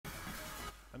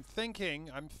thinking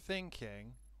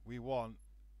we want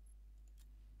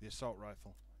the assault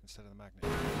rifle instead of the magnet.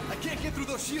 I can't get through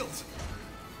those shields.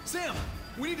 Sam,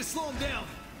 we need to slow him down.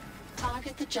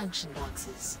 Target the junction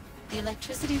boxes. The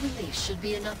electricity release should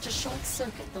be enough to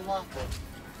short-circuit the walker.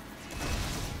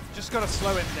 Just gotta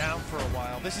slow it down for a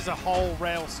while. This is a whole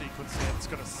rail sequence here. It's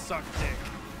gonna suck dick.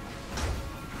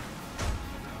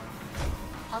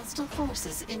 Hostile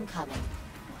forces incoming.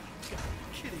 You're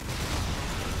kidding me.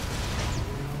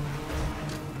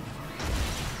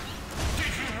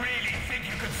 Did you really think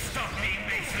you could stop me,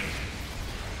 Mason?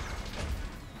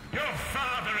 Your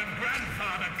father and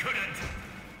grandfather couldn't.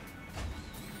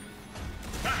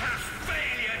 Perhaps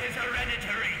failure is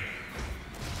hereditary.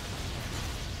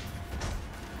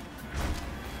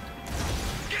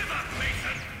 Give up,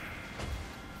 Mason!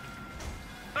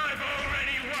 I've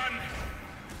already won!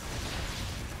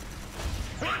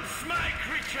 Once my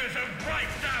creatures have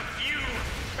wiped out you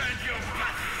and your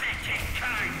pathetic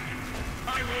kind,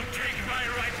 I will take my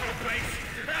rightful place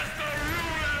as the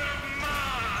ruler of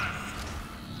Mars!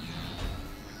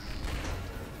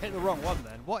 Hit the wrong one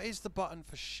then. What is the button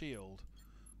for shield?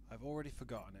 I've already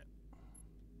forgotten it.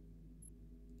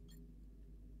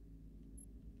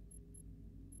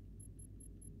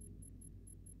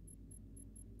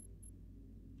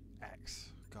 X.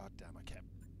 God damn, I kept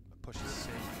pushing C.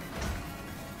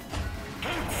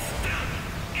 Hold still,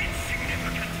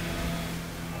 insignificant!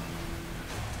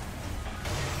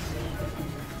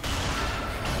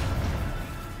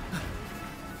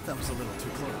 That was a little too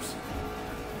close.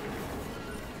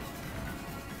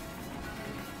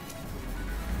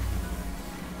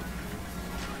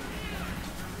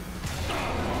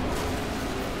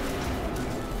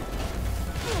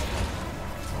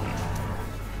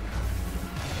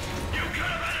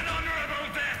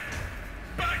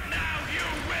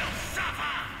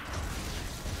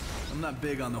 I'm not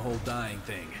big on the whole dying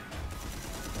thing.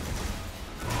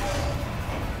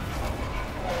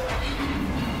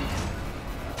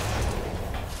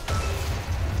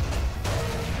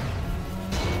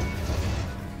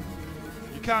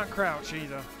 You can't crouch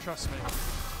either, trust me.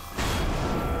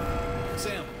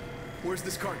 Sam, where's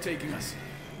this cart taking us?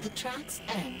 The tracks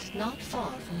end not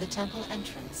far from the temple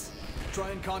entrance. Try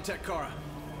and contact Kara.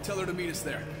 Tell her to meet us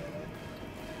there.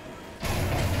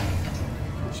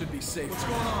 Should be safe. What's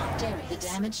going on? Darius, the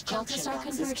damaged junction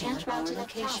boxes can't route a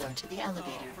location to the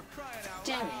elevator.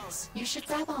 Darius, you should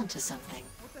grab onto something.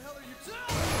 What the hell are you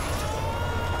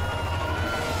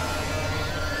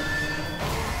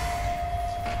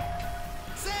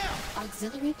Sam!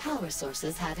 Auxiliary power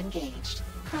sources have engaged.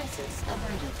 Crisis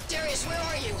averted. Darius, where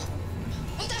are you?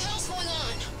 What the hell's going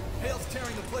on? Hale's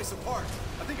tearing the place apart.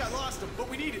 I think I lost him, but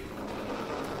we need it.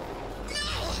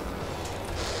 No!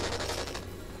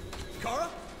 Kara?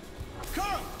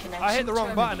 Kara! I hit the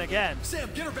wrong button again. Sam,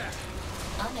 get her back!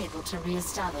 Unable to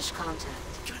re-establish contact.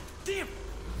 God damn!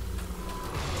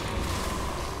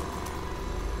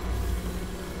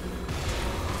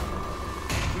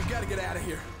 We've got to get out of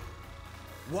here.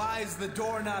 Why is the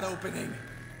door not opening?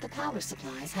 The power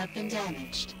supplies have been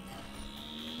damaged.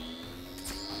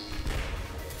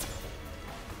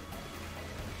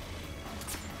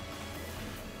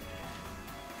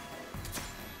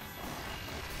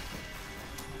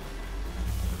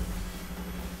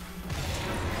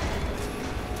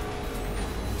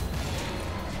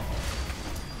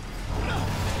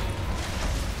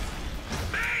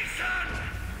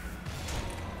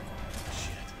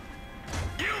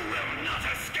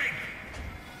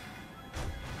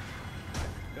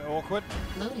 Awkward.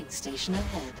 Loading station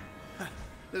ahead.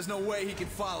 There's no way he can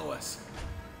follow us.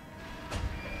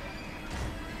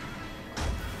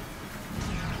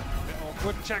 Bit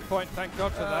awkward. Checkpoint, thank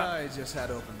God for that. I just had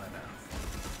to open my mouth.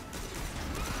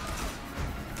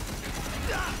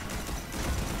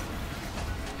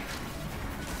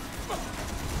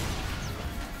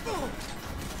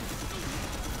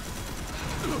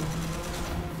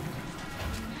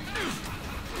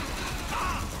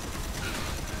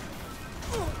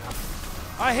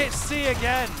 I hit C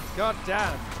again. God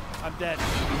damn. I'm dead.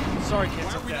 Sorry, kids,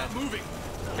 Why are I'm we dead. not moving?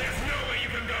 There's nowhere you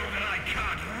can go that I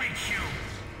can't reach you.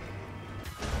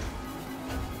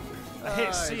 I hit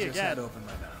I C just again. had to open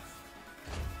my mouth.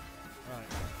 Right.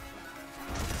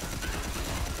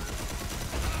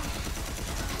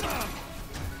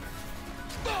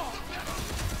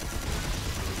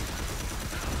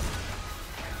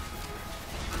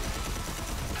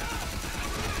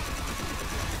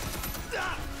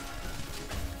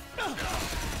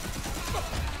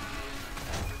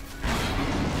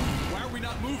 Why are we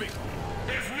not moving?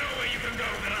 There's nowhere you can go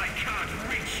that I can't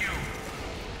reach you.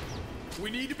 We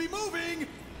need to be moving!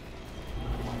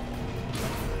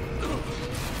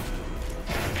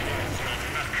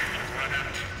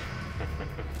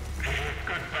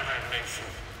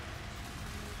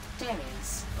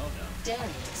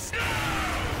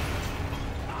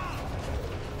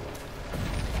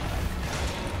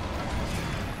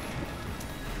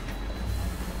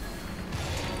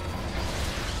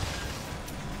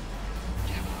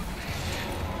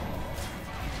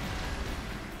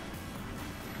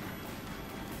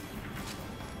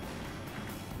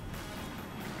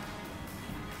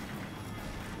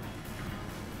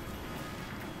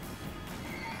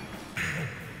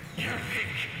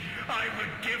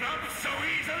 would give up so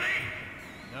easily?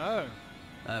 No.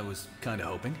 I was kinda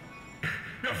hoping.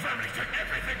 Your family took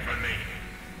everything from me.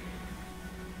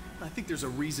 I think there's a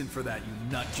reason for that, you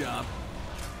nut job.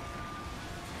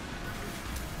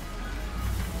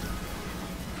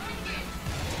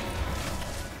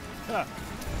 Huh.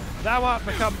 Thou art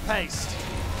become paste.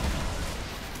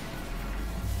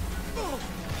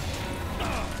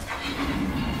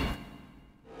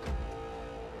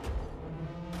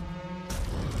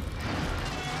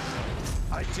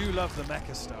 I do love the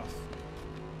mecha stuff.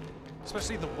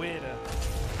 Especially the weirder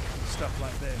stuff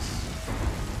like this.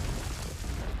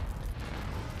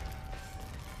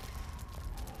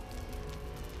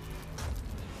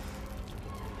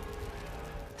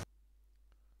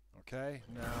 Okay,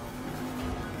 now...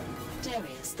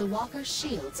 Darius, the walker's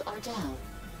shields are down.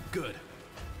 Good,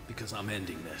 because I'm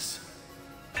ending this.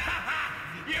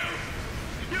 You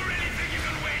really think you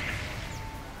can win?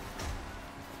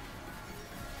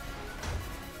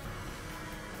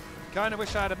 Kinda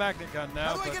wish I had a magnet gun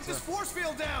now, How do I get this force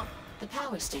field down? The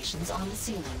power station's on the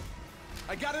ceiling.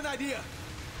 I got an idea.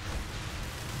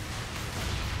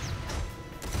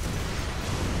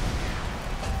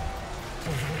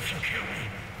 If you kill me,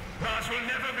 Mars will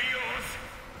never be yours.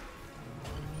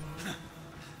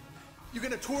 You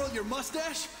gonna twirl your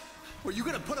mustache? Or you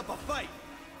gonna put up a fight?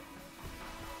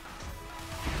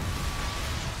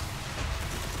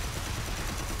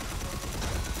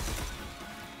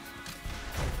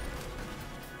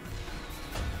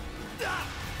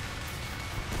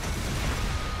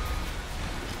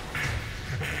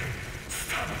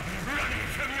 Stop running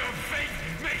from your fate,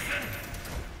 Mason!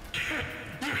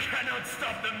 You cannot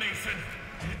stop them, Mason!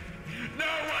 No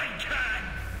one can!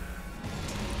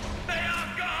 They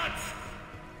are gods!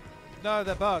 No,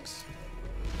 they're bugs.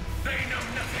 They know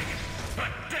nothing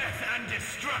but death and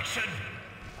destruction!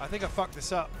 I think I fucked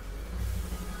this up.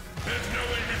 There's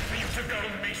nowhere left for you to go,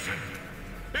 Mason!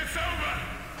 It's over!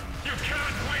 You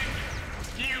can't win!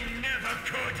 You never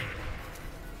could!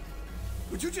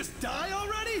 Would you just die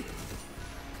already?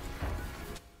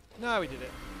 No, we did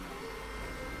it.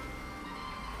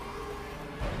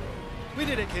 We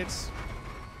did it, kids.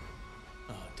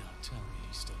 Oh, don't tell me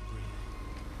he's still breathing.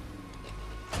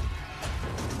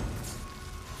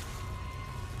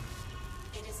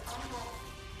 It is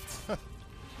unlocked.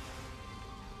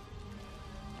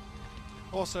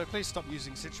 Also, please stop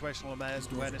using situational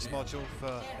awareness module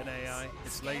for an AI.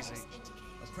 It's lazy.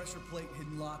 A pressure plate,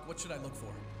 hidden lock. What should I look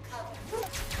for?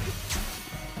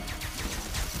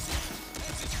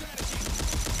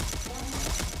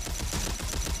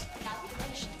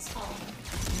 Calculations on.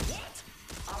 What?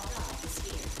 Our guide is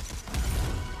here.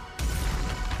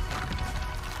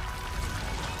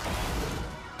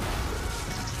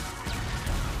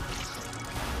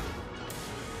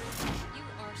 You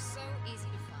are so easy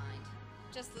to find.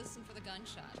 Just listen for the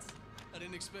gunshots. I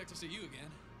didn't expect to see you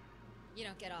again. You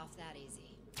don't get off that easy.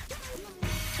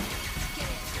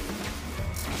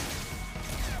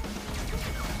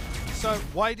 So,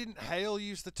 why didn't Hale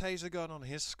use the taser gun on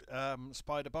his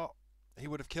spider bot? He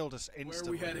would have killed us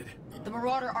instantly. Where are we headed? The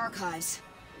Marauder Archives.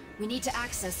 We need to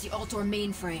access the Altor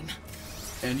mainframe.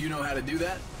 And you know how to do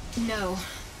that? No.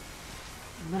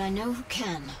 But I know who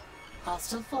can.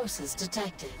 Hostile forces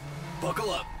detected. Buckle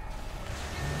up.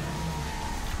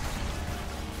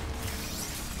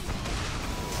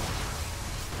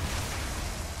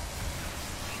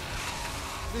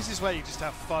 This is where you just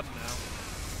have fun now.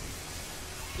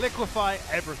 Liquefy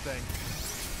everything.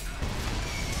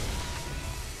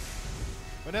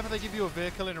 Whenever they give you a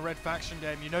vehicle in a Red Faction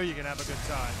game, you know you're going to have a good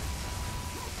time.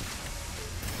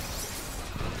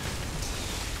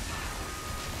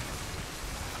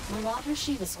 Marauder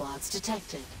Shiva squads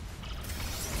detected.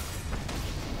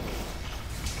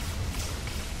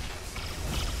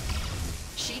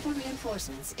 Shiva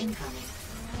reinforcements incoming.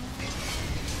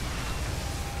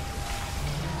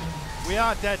 We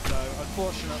are dead though,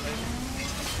 unfortunately.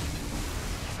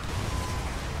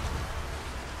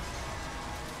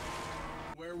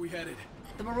 Where are we headed?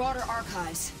 The Marauder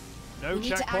Archives. No we need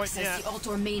to checkpoint access yet. the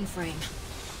Altor mainframe.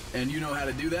 And you know how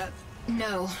to do that?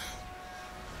 No.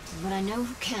 But I know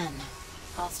who can.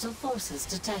 Hostile forces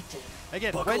detected.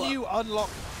 Again, Buckle up.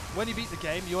 when you beat the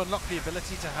game, you unlock the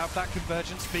ability to have that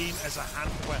convergence beam as a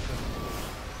hand weapon,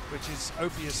 which is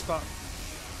OP as fuck.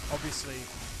 Obviously,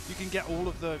 you can get all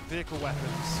of the vehicle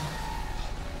weapons.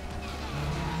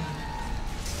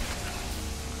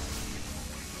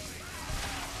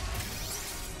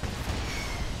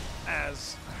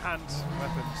 As hand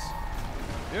weapons.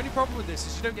 The only problem with this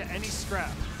is you don't get any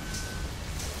scrap.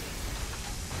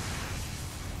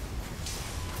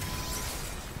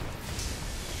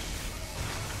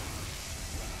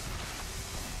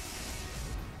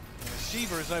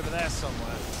 Shiva is over there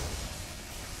somewhere.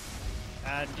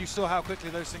 And you saw how quickly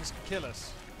those things can kill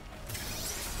us.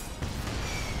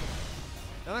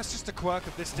 Now that's just a quirk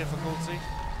of this difficulty.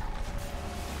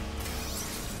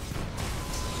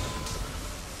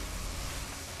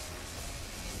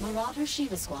 Marauder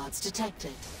Shiva squads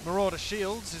detected. Marauder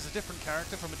Shields is a different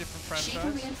character from a different franchise. Shiva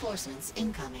reinforcements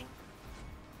incoming.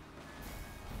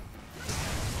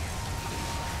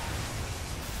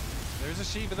 There is a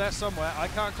Shiva there somewhere. I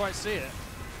can't quite see it.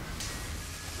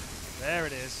 There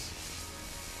it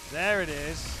is. There it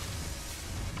is.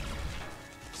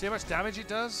 See how much damage it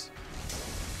does?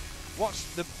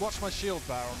 Watch my shield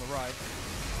bar on the right.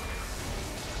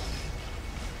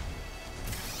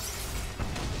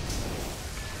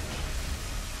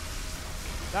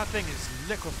 That thing is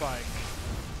liquefying.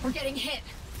 We're getting hit.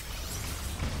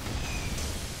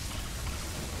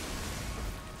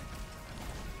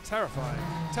 Terrifying.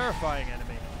 Terrifying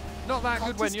enemy. Not that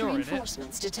good when you're in it.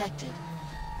 Reinforcements detected.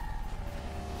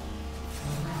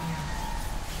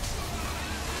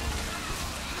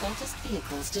 Cultist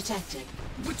vehicles detected.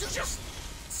 Would you just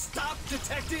stop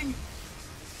detecting?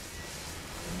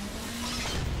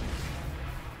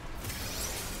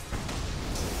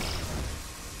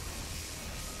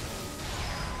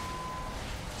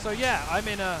 So yeah, I'm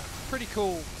in a pretty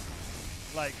cool,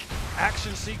 like,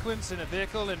 action sequence in a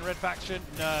vehicle in Red Faction.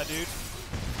 Nah, dude.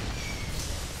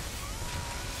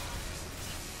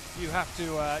 You have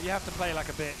to play like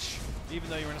a bitch, even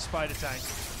though you're in a spider tank.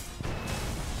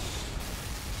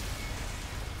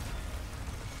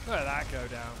 Look at that go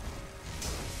down.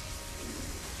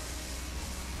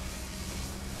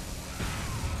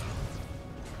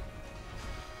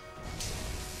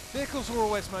 Vehicles were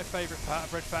always my favorite part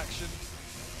of Red Faction.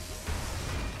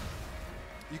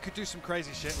 You could do some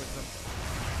crazy shit with them.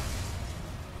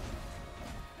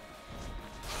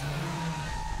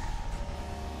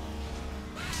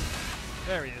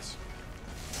 There he is.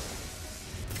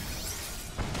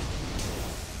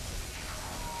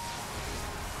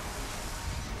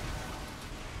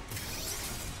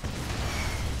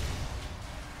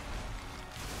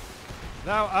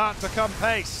 Thou art become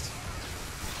paste.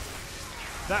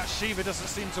 That Shiva doesn't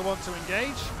seem to want to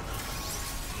engage.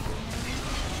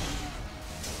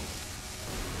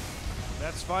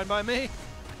 That's fine by me.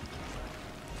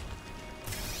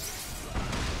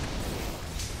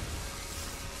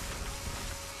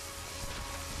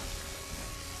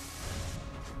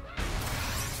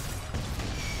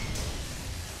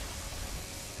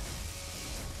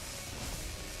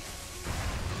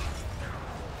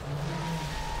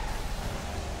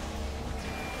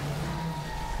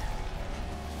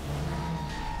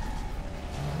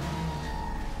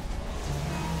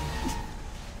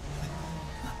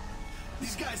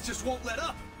 These guys just won't let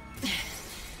up.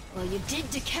 Well, you did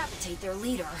decapitate their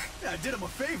leader. Yeah, I did them a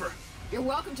favor. You're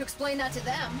welcome to explain that to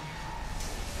them.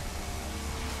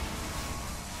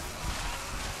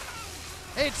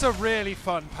 It's a really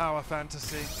fun power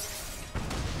fantasy.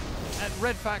 And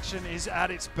Red Faction is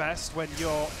at its best when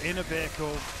you're in a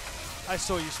vehicle. I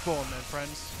saw you spawn then,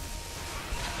 friends.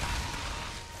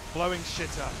 Blowing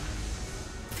shit up.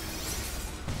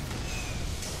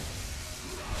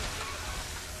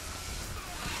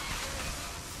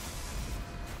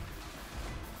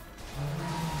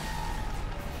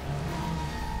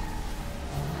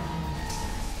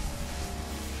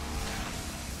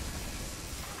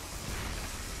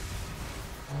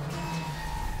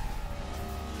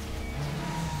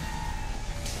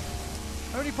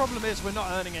 Only problem is we're not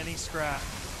earning any scrap,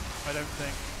 I don't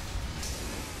think.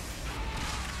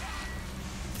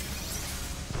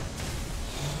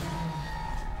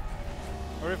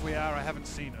 Or if we are, I haven't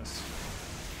seen us.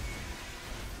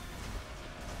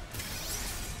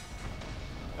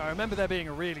 I remember there being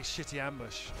a really shitty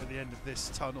ambush at the end of this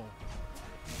tunnel.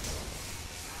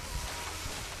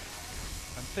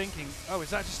 I'm thinking, oh,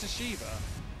 is that just a Shiva?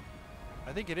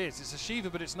 I think it is. It's a Shiva,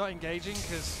 but it's not engaging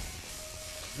because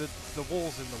the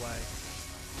wall's in the way.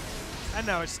 And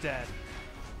now it's dead.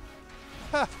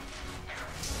 Ha!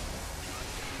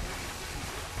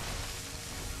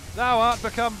 Thou art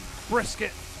become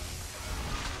brisket.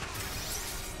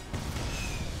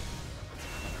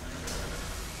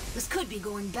 This could be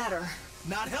going better.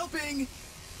 Not helping.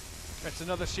 It's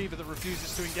another Shiva that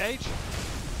refuses to engage.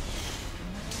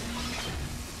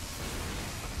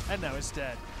 And now it's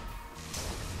dead.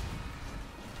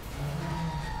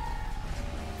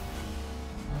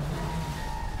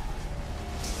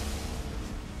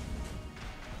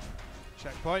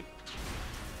 Checkpoint.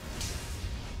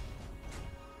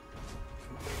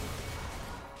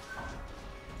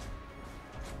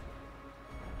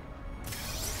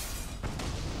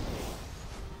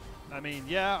 I mean,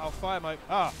 yeah, I'll fire my...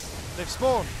 Ah, they've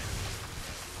spawned.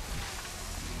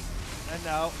 And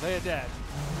now they're dead.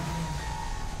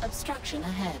 Obstruction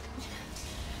ahead.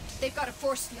 They've got a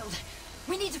force field.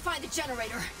 We need to find the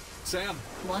generator. Sam.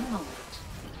 One moment.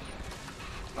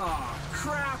 Aw,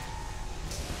 crap.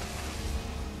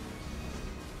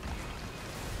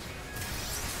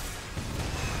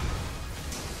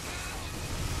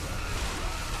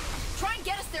 Try and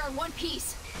get us there in one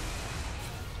piece.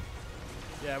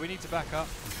 Yeah, we need to back up.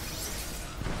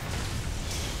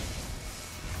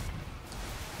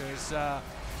 Because,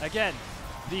 again,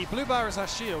 the blue bar is our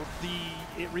shield,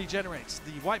 it regenerates.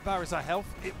 The white bar is our health,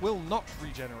 it will not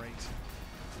regenerate.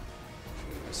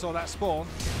 I saw that spawn.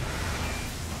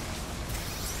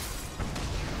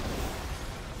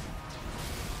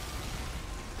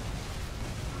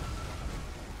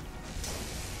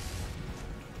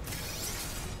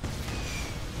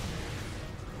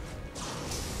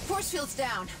 Force field's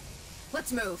down.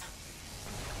 Let's move.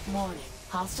 Warning.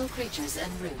 Hostile creatures en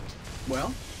route.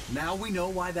 Well, now we know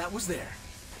why that was there.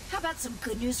 How about some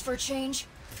good news for a change?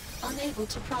 Unable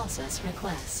to process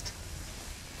request.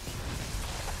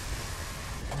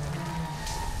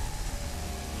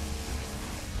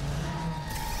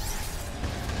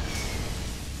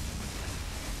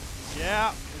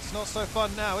 Yeah, it's not so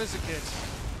fun now, is it, kids?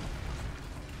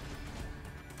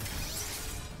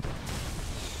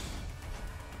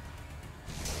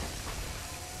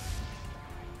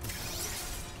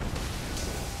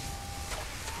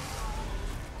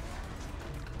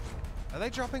 Are they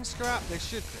dropping scrap? They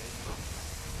should be.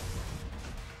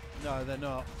 No, they're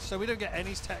not. So we don't get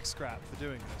any tech scrap for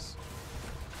doing this.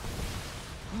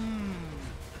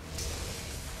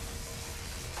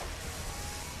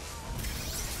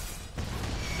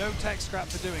 No tech scrap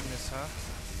for doing this, huh?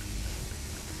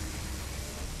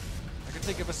 I can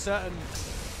think of a certain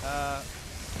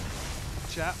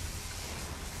chap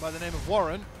by the name of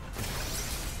Warren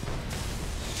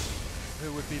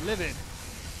who would be livid.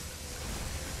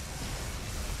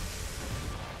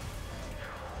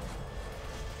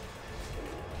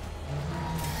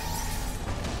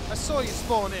 I saw you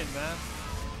spawn in, man.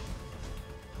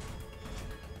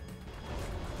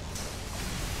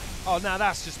 Oh, now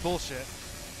that's just bullshit.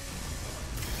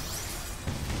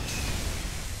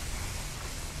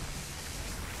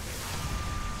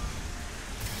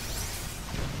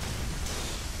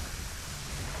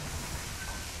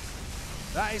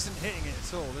 That isn't hitting it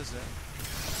at all, is it?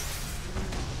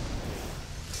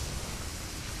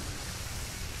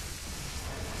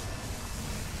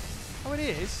 Oh, it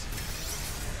is.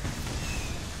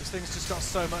 This thing's just got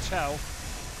so much health.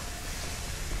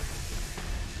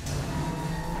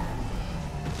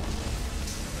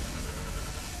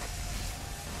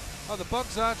 Oh, the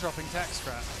bugs are dropping tech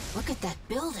scrap. Look at that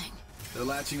building. They're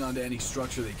latching onto any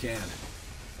structure they can.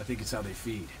 I think it's how they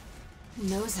feed. Who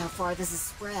knows how far this is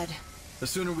spread? The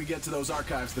sooner we get to those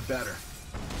archives, the better.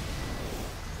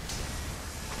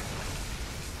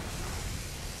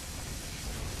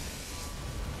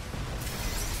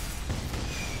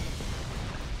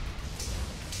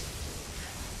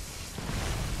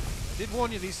 I did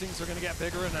warn you these things are going to get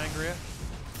bigger and angrier.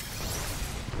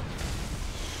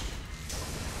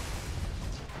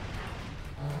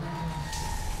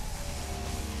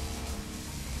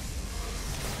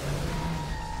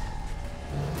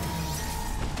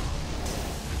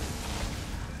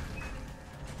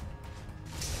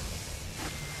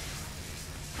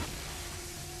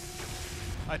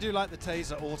 I do like the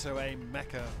taser auto-aim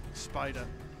mecha spider.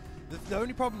 The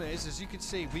only problem is, as you can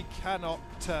see, we cannot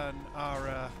turn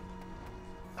our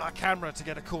camera to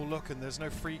get a cool look, and there's no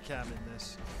free cam in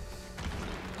this.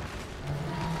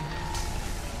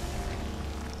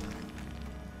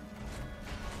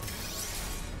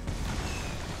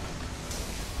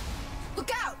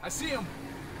 Look out! I see him!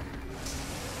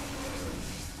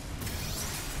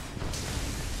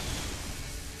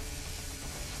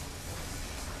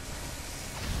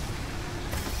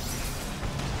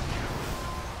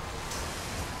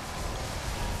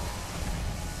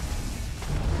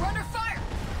 We're under fire!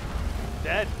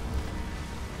 Dead.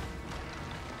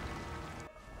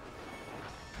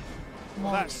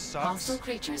 Warning. That sucks. Hostile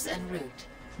creatures en route.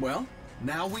 Well,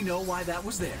 now we know why that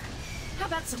was there. How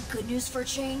about some good news for a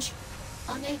change?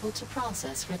 Unable to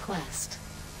process request.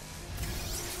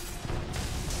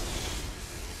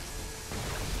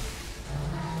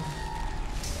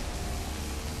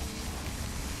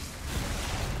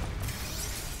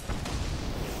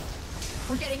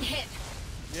 We're getting hit.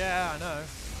 Yeah, I know.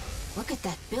 Look at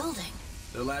that building.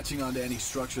 They're latching onto any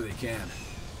structure they can.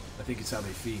 I think it's how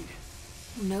they feed.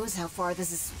 Who knows how far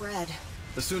this is spread?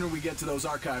 The sooner we get to those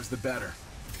archives, the better.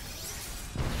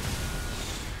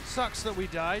 Sucks that we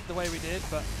died the way we did,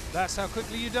 but that's how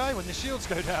quickly you die when the shields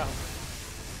go down.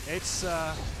 It's,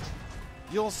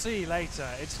 you'll see later,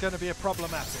 it's going to be a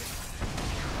problematic.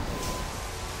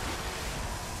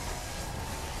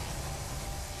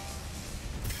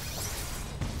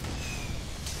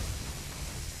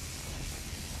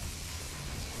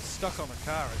 Stuck on the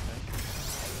car, I think.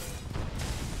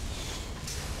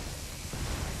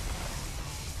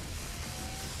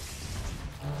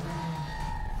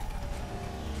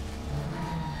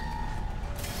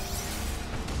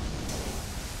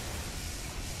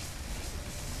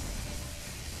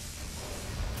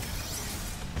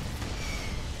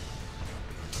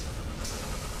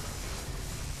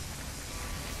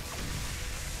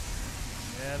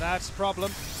 Yeah, that's a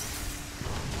problem.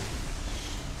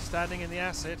 Standing in the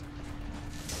acid.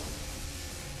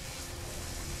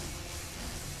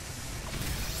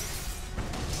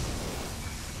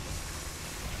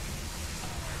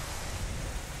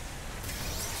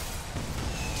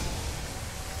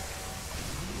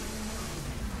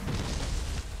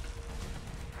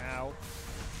 Ow.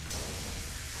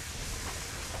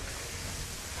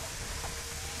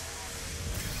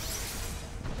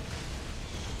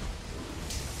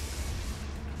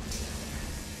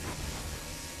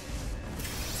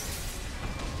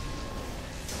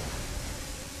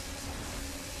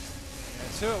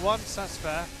 Two at once, that's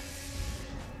fair.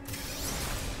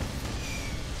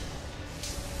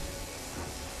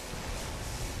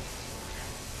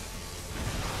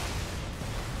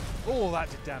 Oh, that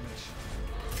did damage.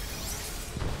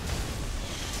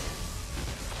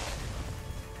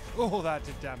 Oh, that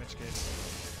did damage, kids.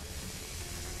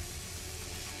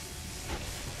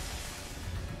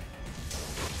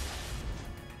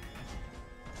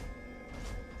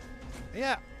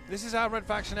 Yeah. This is how Red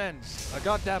Faction ends. A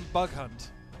goddamn bug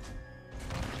hunt.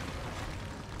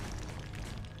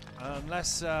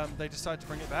 Unless they decide to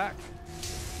bring it back.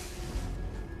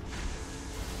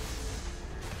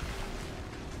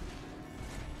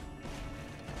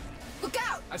 Look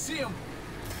out! I see him!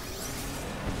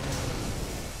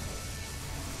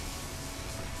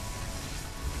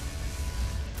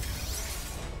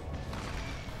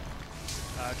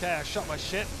 Okay, I shot my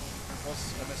shit.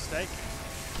 Was a mistake.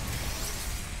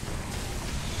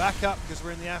 Back up, because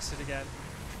we're in the acid again.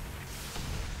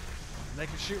 And they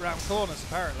can shoot around corners,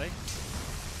 apparently.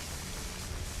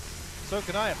 So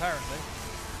can I, apparently.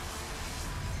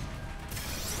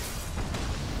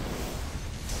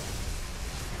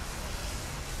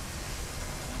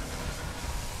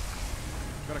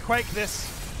 Gotta quake this.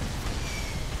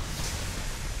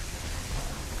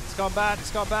 It's gone bad,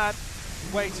 it's gone bad.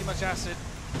 Way too much acid.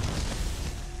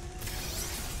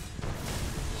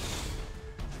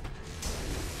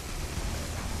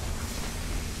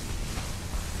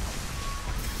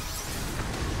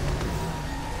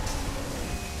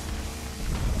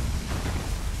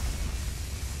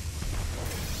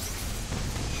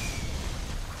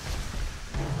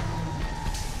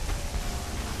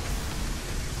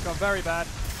 Very bad.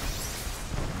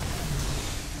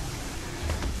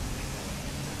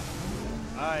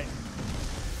 Aye.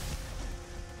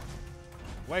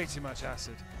 Way too much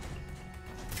acid.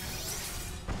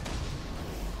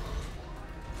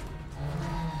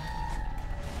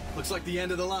 Looks like the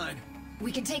end of the line.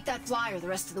 We can take that flyer the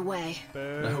rest of the way.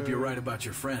 I hope you're right about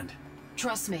your friend.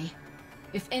 Trust me.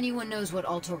 If anyone knows what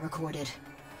Altor recorded,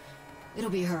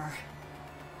 it'll be her.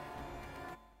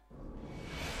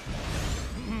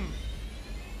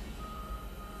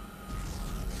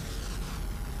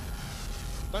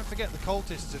 Don't forget the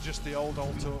cultists are just the old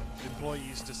Altor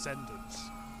employees' descendants.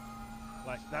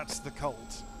 Like, that's the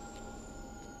cult.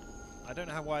 I don't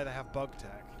know why they have bug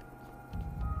tag.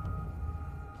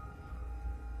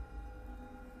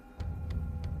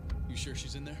 You sure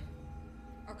she's in there?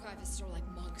 Archivists are like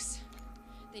monks.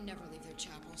 They never leave their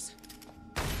chapels.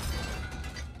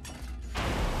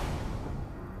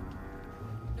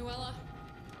 Noella?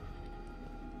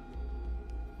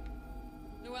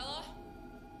 Noella?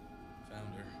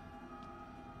 Found her.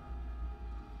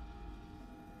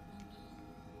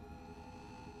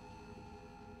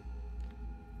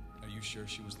 Are you sure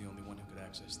she was the only one who could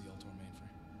access the Altor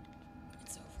mainframe?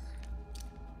 It's over.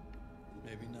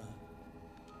 Maybe not.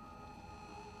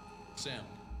 Sam.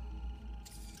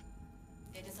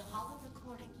 It is a hollow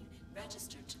recording unit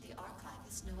registered to the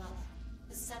archivist Noella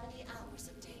with 70 hours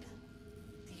of data.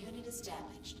 The unit is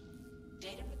damaged.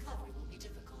 Data recovery will be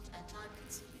difficult and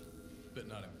time-consuming. But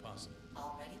not impossible.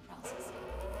 Already processing.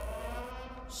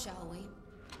 Shall we?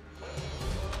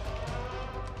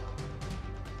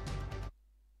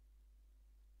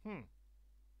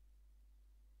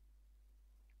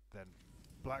 Then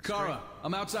black Kara, screen.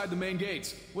 I'm outside the main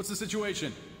gates. What's the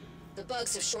situation? The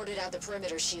bugs have shorted out the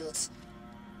perimeter shields.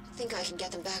 I think I can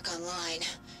get them back online.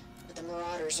 But the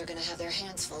Marauders are gonna have their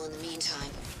hands full in the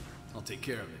meantime. I'll take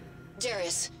care of it.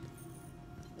 Darius,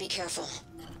 be careful.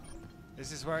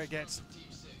 This is where it gets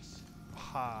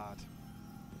hard.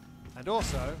 And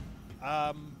also,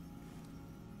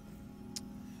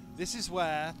 this is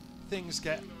where things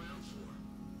get...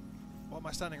 What am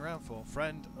I standing around for?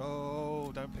 Friend?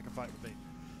 Oh, don't pick a fight with me.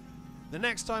 The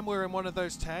next time we're in one of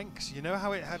those tanks, you know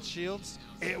how it had shields?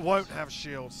 It won't have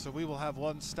shields, so we will have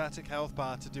one static health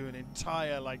bar to do an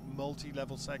entire, like,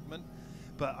 multi-level segment.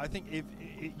 But I think if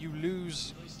you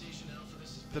lose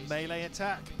the melee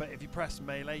attack, but if you press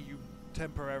melee, you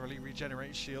temporarily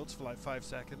regenerate shields for like 5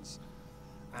 seconds.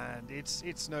 And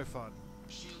it's no fun.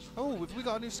 Oh, have we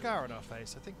got a new scar on our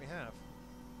face? I think we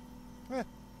have.